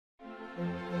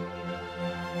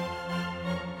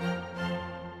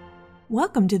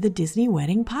Welcome to the Disney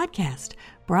Wedding Podcast,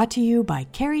 brought to you by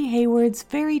Carrie Hayward's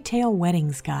Fairy Tale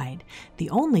Weddings Guide, the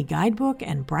only guidebook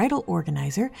and bridal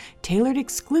organizer tailored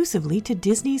exclusively to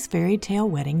Disney's fairy tale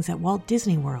weddings at Walt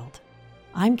Disney World.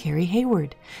 I'm Carrie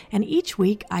Hayward, and each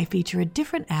week I feature a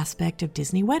different aspect of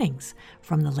Disney weddings,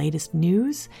 from the latest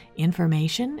news,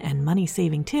 information, and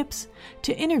money-saving tips,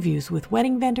 to interviews with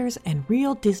wedding vendors and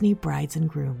real Disney brides and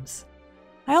grooms.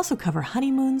 I also cover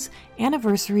honeymoons,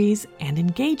 anniversaries, and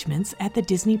engagements at the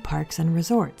Disney parks and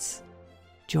resorts.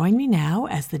 Join me now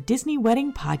as the Disney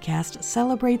Wedding Podcast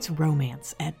celebrates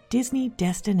romance at Disney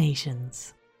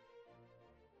destinations.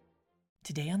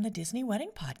 Today on the Disney Wedding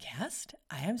Podcast,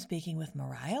 I am speaking with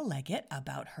Mariah Leggett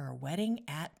about her wedding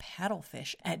at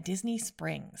Paddlefish at Disney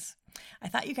Springs. I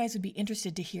thought you guys would be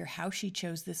interested to hear how she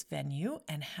chose this venue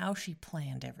and how she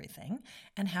planned everything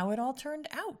and how it all turned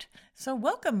out. So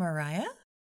welcome, Mariah.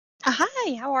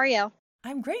 Hi, how are you?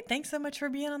 I'm great. Thanks so much for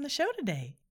being on the show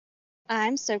today.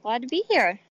 I'm so glad to be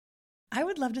here. I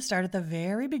would love to start at the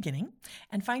very beginning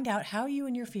and find out how you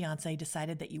and your fiance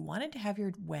decided that you wanted to have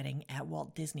your wedding at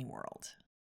Walt Disney World.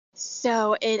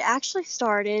 So it actually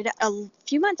started a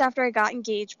few months after I got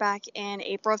engaged back in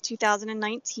April of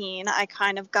 2019. I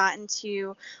kind of got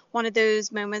into one of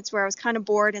those moments where I was kind of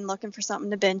bored and looking for something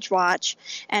to binge watch.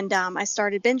 And I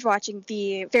started binge watching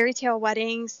the Fairy Tale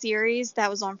Wedding series that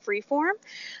was on Freeform.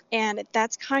 And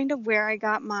that's kind of where I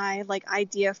got my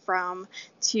idea from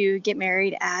to get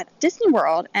married at Disney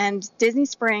World. And Disney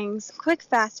Springs, quick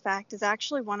fast fact, is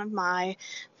actually one of my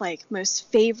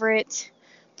most favorite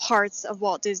parts of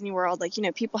Walt Disney World.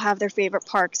 People have their favorite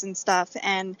parks and stuff,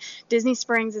 and Disney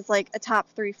Springs is a top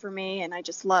 3 for me, and I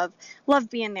just love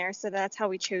being there, so that's how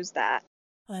we chose that.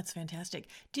 Well, that's fantastic.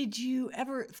 Did you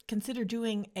ever consider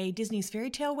doing a Disney's Fairy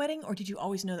Tale wedding, or did you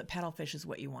always know that Paddlefish is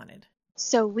what you wanted?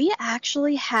 So we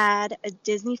actually had a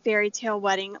Disney Fairy Tale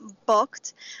wedding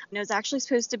booked, and it was actually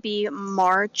supposed to be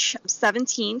March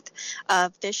 17th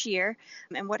of this year.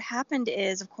 And what happened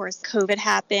is, of course, COVID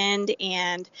happened,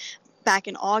 and back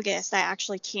in August, I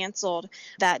actually canceled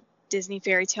that Disney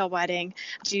Fairy Tale wedding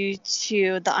due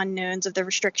to the unknowns of the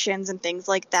restrictions and things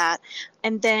like that.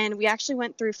 And then we actually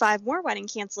went through 5 more wedding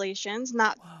cancellations,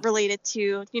 not related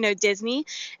to, Disney.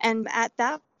 And at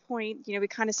that point, we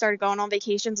kind of started going on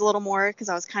vacations a little more because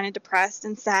I was kind of depressed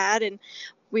and sad. And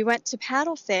we went to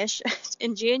Paddlefish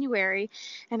in January,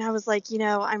 and I was like,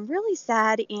 I'm really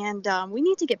sad, and we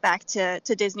need to get back to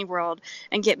Disney World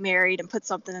and get married and put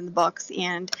something in the books.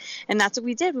 And that's what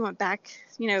we did. We went back,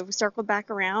 we circled back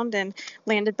around and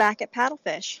landed back at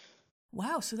Paddlefish.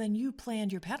 Wow. So then you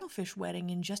planned your Paddlefish wedding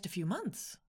in just a few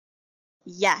months.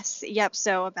 Yes. Yep.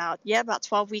 So about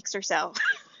 12 weeks or so.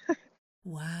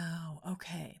 Wow.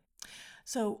 Okay.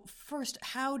 So first,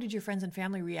 how did your friends and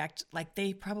family react?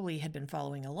 They probably had been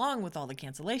following along with all the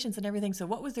cancellations and everything. So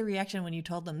what was their reaction when you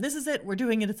told them, this is it, we're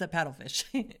doing it, it's at Paddlefish?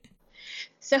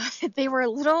 So they were a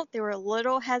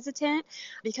little hesitant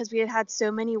because we had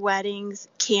so many weddings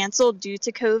canceled due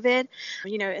to COVID.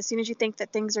 As soon as you think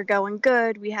that things are going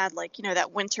good, we had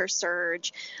that winter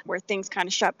surge where things kind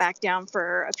of shut back down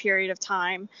for a period of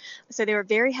time. So they were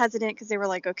very hesitant because they were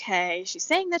like, okay, she's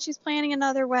saying that she's planning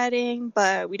another wedding,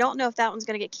 but we don't know if that one's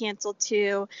going to get canceled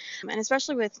too. And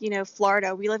especially with,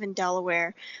 Florida, we live in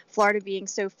Delaware, Florida being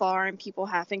so far and people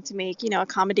having to make,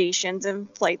 accommodations and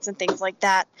flights and things like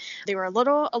that. They were a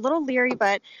little leery,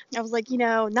 but I was like,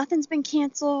 nothing's been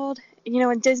canceled,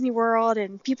 in Disney World,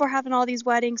 and people are having all these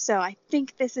weddings, so I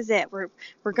think this is it. We're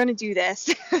going to do this.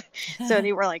 So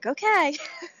they were like, okay.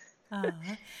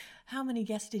 How many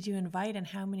guests did you invite, and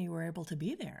how many were able to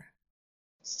be there?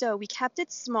 So we kept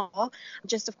it small,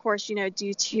 just of course,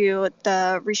 due to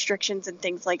the restrictions and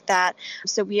things like that.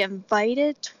 So we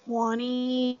invited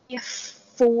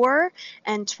 24,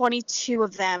 and 22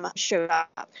 of them showed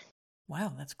up.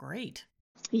 Wow, that's great.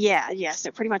 Yeah.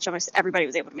 So pretty much almost everybody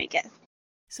was able to make it.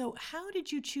 So how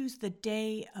did you choose the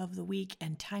day of the week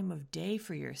and time of day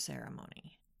for your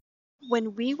ceremony?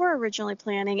 When we were originally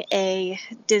planning a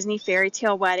Disney Fairy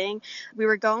Tale wedding, we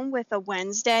were going with a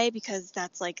Wednesday because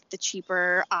that's the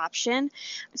cheaper option.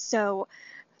 So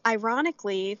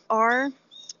ironically, our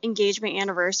engagement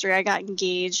anniversary, I got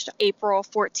engaged April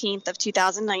 14th of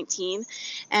 2019,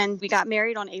 and we got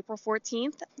married on April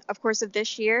 14th, of course, of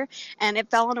this year, and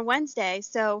it fell on a Wednesday.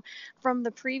 So from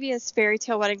the previous fairy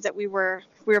tale weddings that we were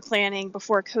planning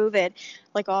before COVID,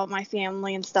 all my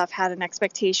family and stuff had an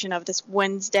expectation of this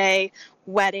Wednesday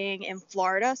wedding in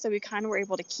Florida. So we kind of were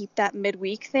able to keep that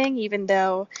midweek thing, even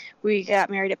though we got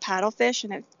married at Paddlefish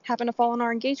and it happened to fall on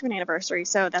our engagement anniversary.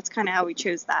 So that's kind of how we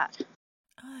chose that.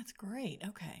 Oh, that's great.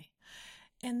 Okay.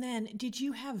 And then did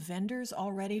you have vendors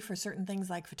already for certain things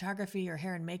like photography or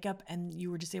hair and makeup, and you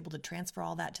were just able to transfer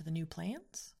all that to the new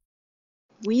plans?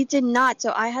 We did not.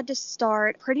 So I had to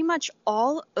start pretty much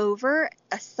all over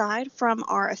aside from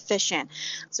our officiant.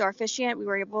 So our officiant, we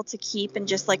were able to keep and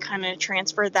just like kind of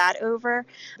transfer that over.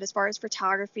 But as far as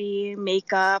photography,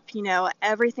 makeup,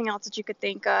 everything else that you could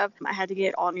think of, I had to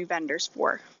get all new vendors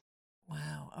for.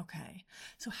 Wow. Okay.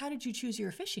 So how did you choose your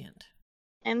officiant?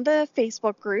 And the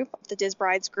Facebook group, the Diz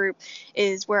Brides group,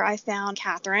 is where I found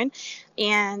Catherine.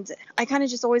 And I kind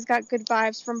of just always got good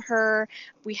vibes from her.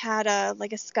 We had a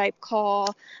Skype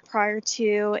call prior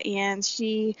to, and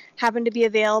she happened to be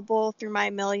available through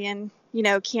my million,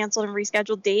 canceled and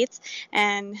rescheduled dates.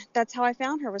 And that's how I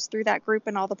found her, was through that group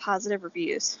and all the positive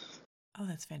reviews. Oh,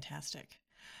 that's fantastic.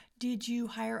 Did you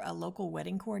hire a local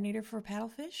wedding coordinator for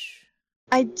Paddlefish?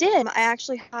 I did. I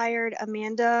actually hired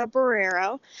Amanda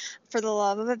Barrero. For the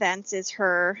Love of Events is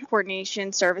her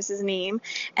coordination services name,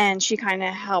 and she kind of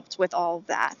helped with all of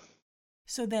that.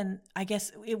 So then I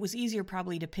guess it was easier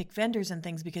probably to pick vendors and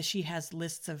things because she has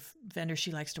lists of vendors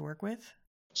she likes to work with.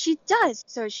 She does.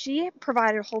 So she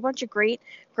provided a whole bunch of great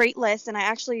lists, and I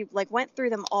actually went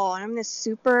through them all. And I'm this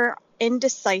super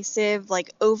indecisive,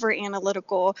 over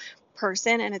analytical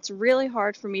person, and it's really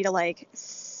hard for me to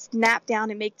snap down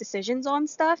and make decisions on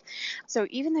stuff. So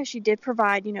even though she did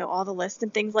provide, all the lists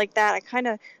and things like that, I kind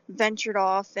of ventured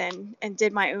off and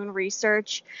did my own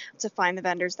research to find the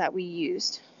vendors that we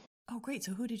used. Oh, great.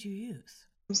 So who did you use?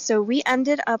 So we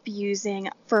ended up using,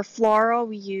 for floral,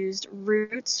 we used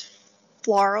Roots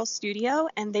Floral Studio,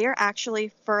 and they are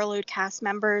actually furloughed cast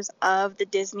members of the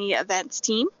Disney events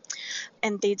team.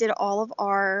 And they did all of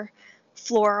our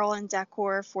floral and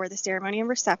decor for the ceremony and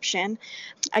reception.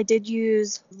 I did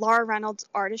use Laura Reynolds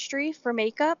Artistry for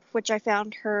makeup, which I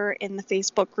found her in the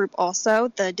Facebook group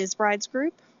also, the Diz Brides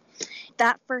group.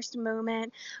 That first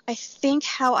moment, I think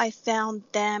how I found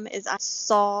them is I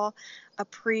saw a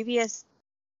previous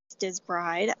Diz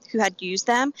Bride who had used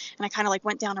them, and I kind of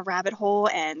went down a rabbit hole,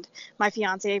 and my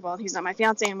fiance, well, he's not my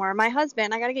fiance anymore, my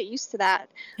husband, I got to get used to that.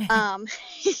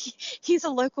 He's a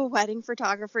local wedding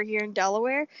photographer here in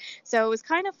Delaware, so it was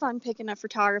kind of fun picking a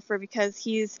photographer because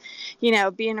he's,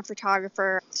 being a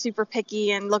photographer, super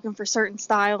picky and looking for certain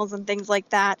styles and things like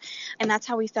that, and that's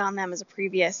how we found them as a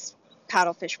previous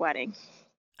Paddlefish wedding.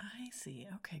 I see.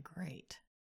 Okay, great.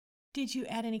 Did you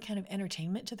add any kind of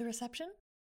entertainment to the reception?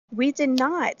 We did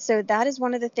not. So that is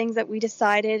one of the things that we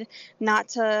decided not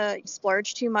to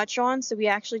splurge too much on. So we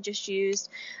actually just used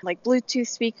Bluetooth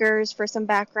speakers for some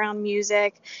background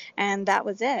music, and that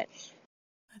was it.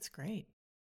 That's great.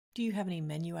 Do you have any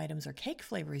menu items or cake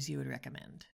flavors you would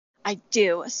recommend? I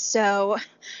do. So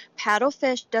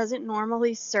Paddlefish doesn't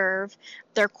normally serve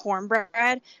their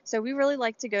cornbread. So we really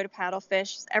like to go to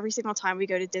Paddlefish every single time we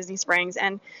go to Disney Springs.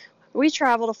 And we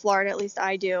travel to Florida, at least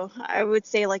I do. I would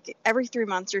say every 3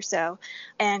 months or so.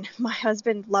 And my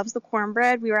husband loves the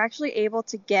cornbread. We were actually able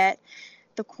to get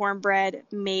the cornbread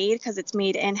made because it's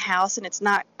made in-house and it's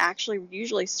not actually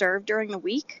usually served during the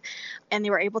week. And they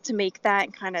were able to make that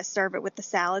and kind of serve it with the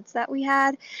salads that we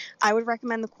had. I would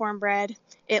recommend the cornbread.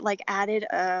 It added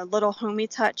a little homey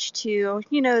touch to,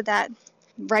 that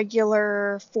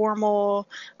regular formal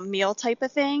meal type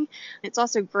of thing. It's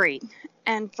also great.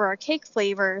 And for our cake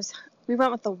flavors, we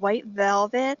went with the white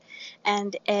velvet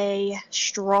and a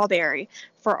strawberry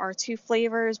for our 2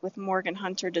 flavors with Morgan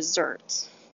Hunter desserts.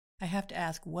 I have to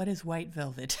ask, what is white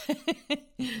velvet?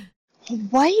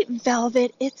 White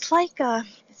velvet, it's like a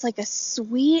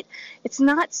sweet, it's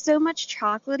not so much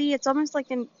chocolatey, it's almost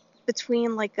in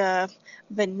between a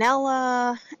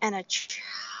vanilla and a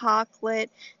chocolate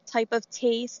type of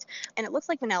taste, and it looks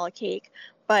like vanilla cake,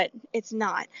 but it's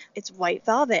not. It's white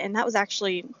velvet, and that was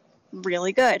actually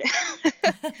really good.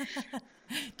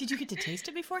 Did you get to taste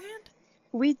it beforehand?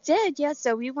 We did, yeah.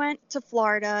 So we went to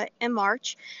Florida in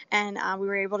March, and we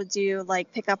were able to do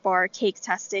pick up our cake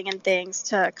testing and things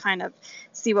to kind of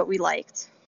see what we liked.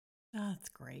 Oh, that's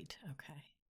great. Okay.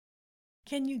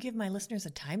 Can you give my listeners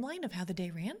a timeline of how the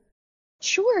day ran?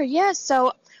 Sure, yeah.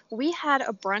 So we had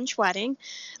a brunch wedding.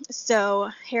 So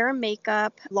hair and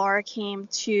makeup, Laura came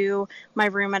to my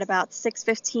room at about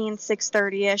 6:15,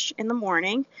 6:30-ish in the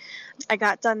morning. I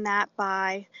got done that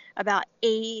by about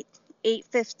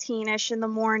 8:15-ish in the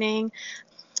morning.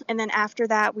 And then after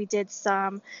that, we did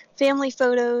some family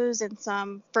photos and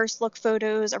some first look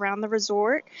photos around the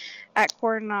resort at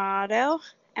Coronado.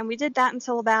 And we did that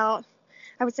until about,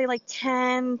 I would say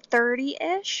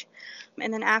 10:30-ish.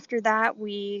 And then after that,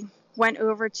 we went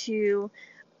over to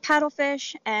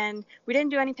paddlefish, and we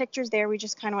didn't do any pictures there. We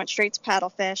just kind of went straight to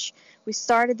paddlefish. We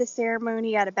started the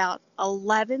ceremony at about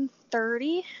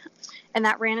 11:30, and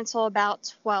that ran until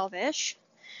about 12ish.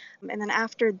 And then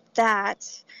after that,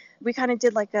 we kind of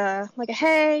did like a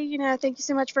hey, thank you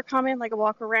so much for coming, like a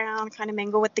walk around, kind of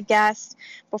mingle with the guests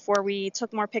before we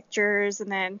took more pictures.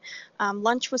 And then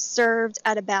lunch was served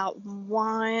at about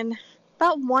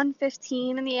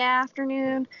 1:15 in the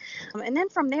afternoon. And then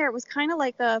from there, it was kind of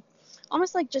like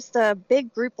almost like just a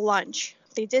big group lunch.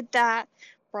 They did that,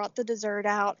 brought the dessert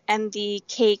out and the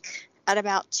cake at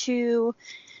about 2:15,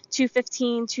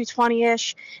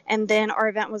 2:20ish, and then our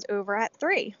event was over at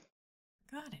 3.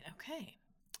 Got it. Okay.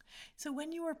 So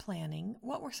when you were planning,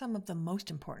 what were some of the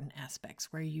most important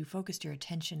aspects where you focused your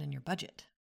attention and your budget?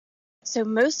 So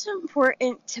most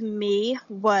important to me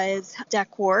was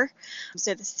decor.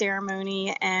 So the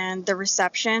ceremony and the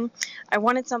reception. I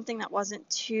wanted something that wasn't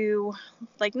too,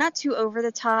 not too over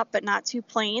the top, but not too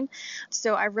plain.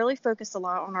 So I really focused a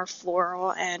lot on our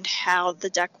floral and how the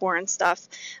decor and stuff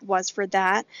was for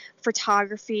that.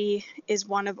 Photography is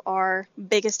one of our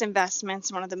biggest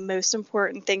investments, one of the most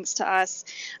important things to us.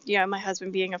 My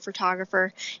husband being a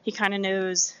photographer, he kind of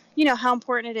knows, how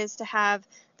important it is to have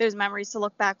those memories to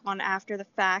look back on after the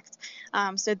fact.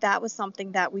 So that was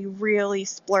something that we really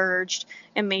splurged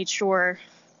and made sure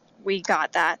we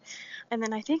got that. And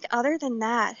then I think other than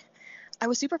that, I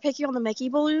was super picky on the Mickey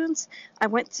balloons. I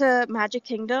went to Magic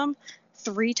Kingdom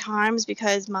 3 times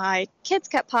because my kids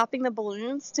kept popping the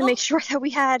balloons to make sure that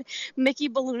we had Mickey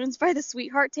balloons by the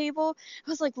sweetheart table. I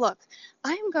was like, look,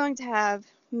 I am going to have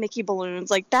Mickey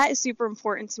balloons. That is super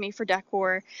important to me for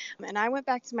decor. And I went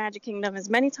back to Magic Kingdom as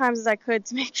many times as I could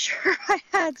to make sure I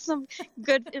had some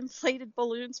good inflated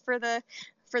balloons for the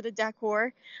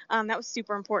decor. That was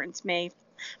super important to me.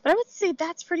 But I would say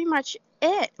that's pretty much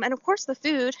it. And of course the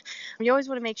food. You always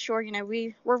want to make sure,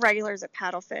 we're regulars at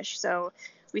Paddlefish, so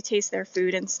we taste their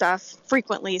food and stuff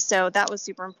frequently. So that was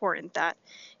super important that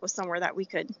it was somewhere that we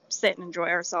could sit and enjoy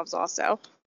ourselves also.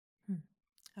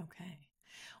 Okay.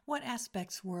 What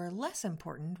aspects were less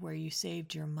important where you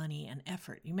saved your money and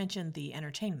effort? You mentioned the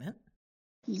entertainment.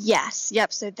 Yes.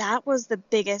 Yep. So that was the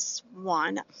biggest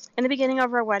one. In the beginning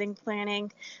of our wedding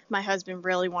planning, my husband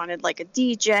really wanted like a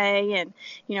DJ and,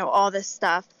 all this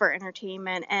stuff for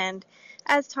entertainment. And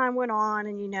as time went on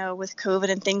and, with COVID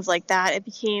and things like that, it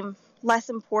became less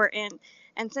important.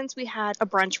 And since we had a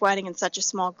brunch wedding in such a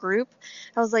small group,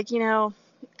 I was like,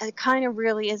 it kind of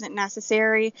really isn't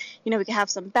necessary. We could have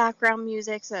some background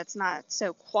music so it's not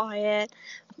so quiet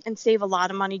and save a lot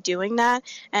of money doing that.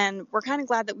 And we're kind of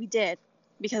glad that we did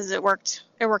because it worked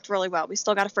really well. We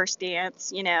still got a first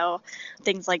dance,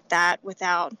 things like that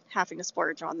without having to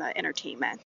splurge on the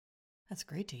entertainment. That's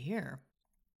great to hear.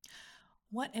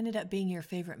 What ended up being your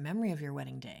favorite memory of your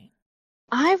wedding day?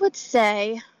 I would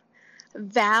say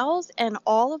Val's and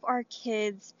all of our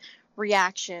kids'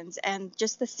 reactions and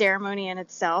just the ceremony in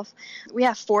itself. We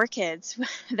have 4 kids.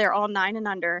 They're all 9 and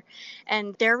under,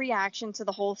 and their reaction to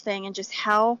the whole thing and just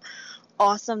how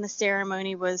awesome the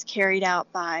ceremony was carried out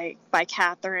by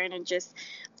Catherine, and just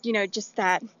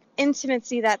that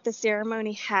intimacy that the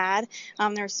ceremony had.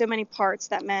 There were so many parts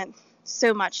that meant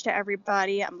so much to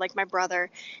everybody. Like my brother,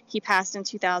 he passed in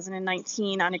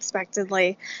 2019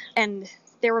 unexpectedly, and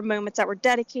there were moments that were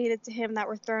dedicated to him that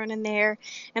were thrown in there.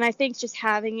 And I think just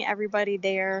having everybody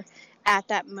there at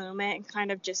that moment and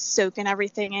kind of just soaking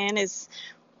everything in is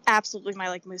absolutely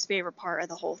my most favorite part of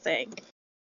the whole thing.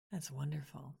 That's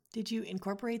wonderful. Did you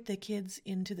incorporate the kids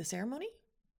into the ceremony?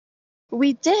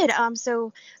 We did.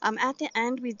 So at the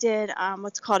end, we did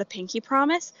what's called a pinky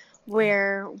promise,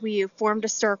 where we formed a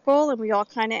circle and we all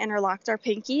kind of interlocked our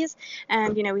pinkies.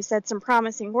 And, we said some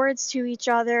promising words to each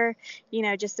other,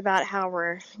 just about how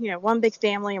we're, one big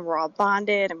family and we're all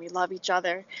bonded and we love each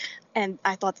other. And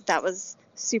I thought that was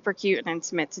super cute and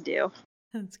intimate to do.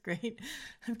 That's great.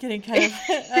 I'm getting kind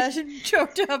of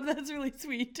choked up. That's really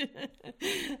sweet.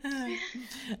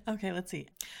 Okay, let's see.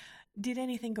 Did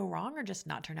anything go wrong or just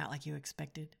not turn out like you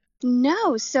expected?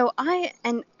 No. So I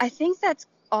think that's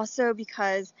also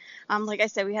because, like I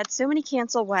said, we had so many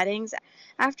canceled weddings.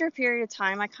 After a period of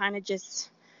time, I kind of just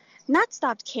not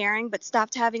stopped caring, but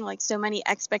stopped having so many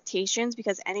expectations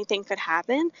because anything could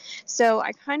happen. So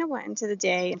I kind of went into the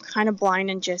day kind of blind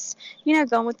and just,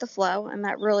 going with the flow. And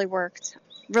that really worked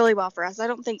really well for us. I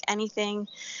don't think anything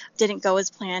didn't go as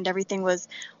planned. Everything was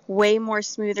way more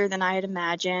smoother than I had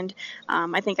imagined.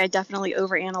 I think I definitely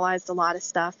overanalyzed a lot of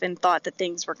stuff and thought that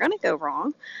things were going to go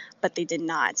wrong, but they did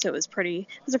not. So it was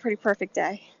a pretty perfect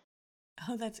day.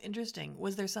 Oh, that's interesting.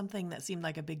 Was there something that seemed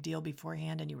like a big deal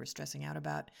beforehand and you were stressing out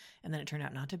about, and then it turned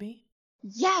out not to be?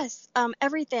 Yes,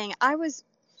 everything. I was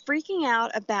freaking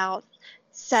out about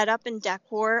setup and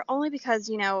decor only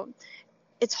because,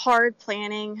 it's hard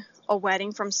planning a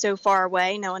wedding from so far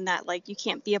away, knowing that like you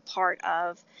can't be a part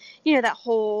of, that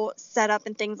whole setup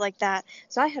and things like that.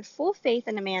 So I had full faith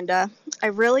in Amanda. I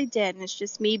really did. And it's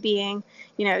just me being,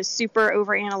 super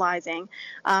over analyzing.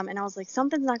 And I was like,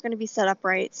 something's not going to be set up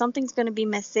right. Something's going to be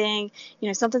missing.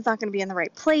 Something's not going to be in the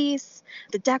right place.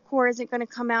 The decor isn't going to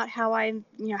come out how I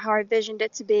envisioned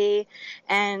it to be.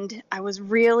 And I was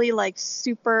really like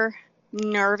super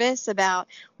nervous about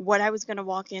what I was going to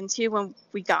walk into when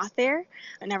we got there,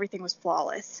 and everything was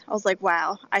flawless. I was like,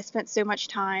 wow, I spent so much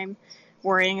time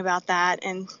worrying about that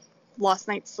and lost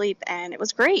night's sleep, and it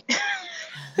was great.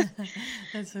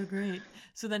 That's so great.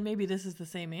 So then maybe this is the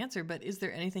same answer, but is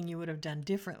there anything you would have done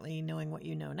differently knowing what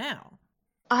you know now?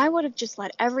 I would have just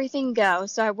let everything go,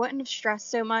 so I wouldn't have stressed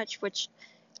so much, which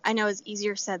I know is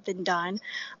easier said than done.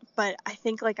 But I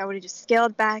think like I would have just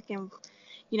scaled back and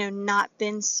not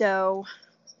been so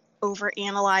over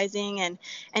analyzing and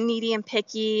needy and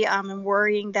picky, and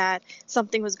worrying that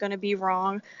something was going to be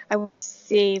wrong. I would have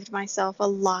saved myself a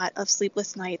lot of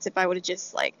sleepless nights if I would have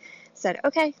just like said,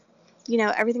 okay,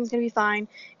 everything's going to be fine.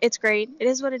 It's great. It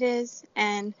is what it is.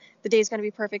 And the day's going to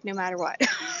be perfect no matter what.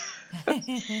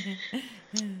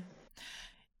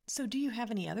 So do you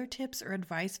have any other tips or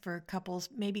advice for couples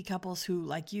who,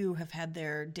 like you, have had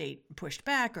their date pushed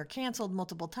back or canceled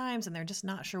multiple times and they're just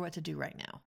not sure what to do right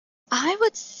now? I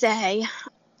would say,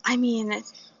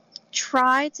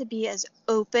 try to be as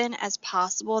open as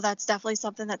possible. That's definitely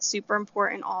something that's super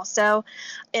important also.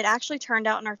 It actually turned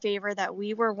out in our favor that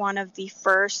we were one of the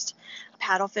first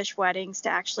paddlefish weddings to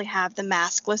actually have the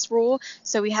maskless rule.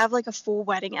 So we have like a full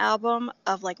wedding album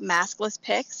of like maskless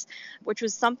pics, which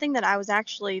was something that I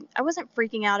wasn't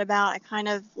freaking out about. I kind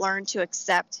of learned to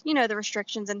accept, the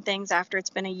restrictions and things after it's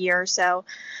been a year or so,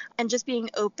 and just being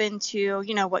open to,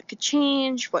 what could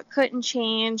change, what couldn't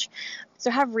change.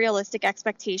 So have realistic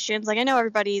expectations. Like I know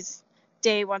everybody's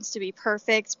day wants to be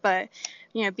perfect, but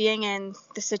being in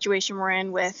the situation we're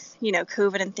in with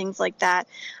COVID and things like that,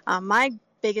 my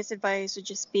biggest advice would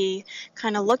just be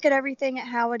kind of look at everything at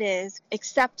how it is,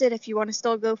 accept it if you want to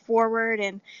still go forward,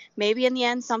 and maybe in the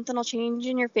end something will change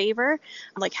in your favor,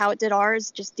 like how it did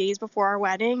ours just days before our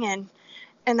wedding, and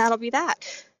that'll be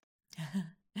that.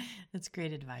 That's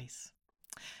great advice.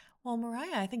 Well,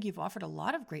 Mariah, I think you've offered a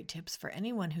lot of great tips for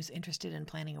anyone who's interested in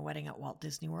planning a wedding at Walt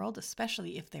Disney World,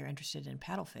 especially if they're interested in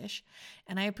paddlefish.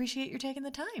 And I appreciate your taking the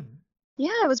time.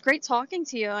 Yeah, it was great talking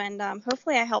to you. And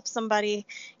hopefully I helped somebody,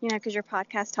 because your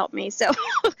podcast helped me. So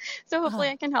hopefully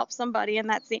I can help somebody in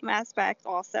that same aspect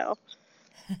also.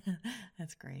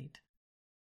 That's great.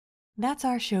 That's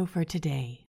our show for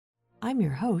today. I'm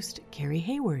your host, Carrie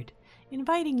Hayward,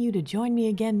 inviting you to join me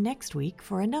again next week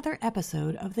for another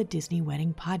episode of the Disney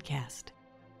Wedding Podcast.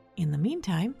 In the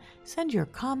meantime, send your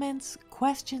comments,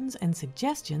 questions, and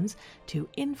suggestions to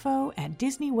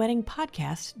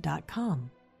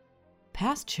info@disneyweddingpodcast.com.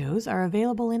 Past shows are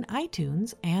available in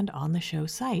iTunes and on the show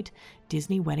site,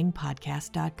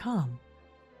 disneyweddingpodcast.com.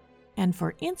 And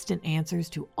for instant answers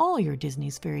to all your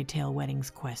Disney's Fairy Tale Weddings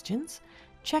questions,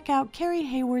 check out Carrie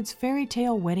Hayward's Fairy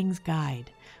Tale Weddings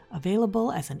Guide,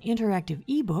 available as an interactive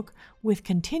ebook with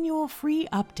continual free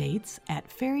updates at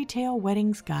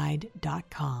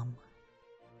fairytaleweddingsguide.com.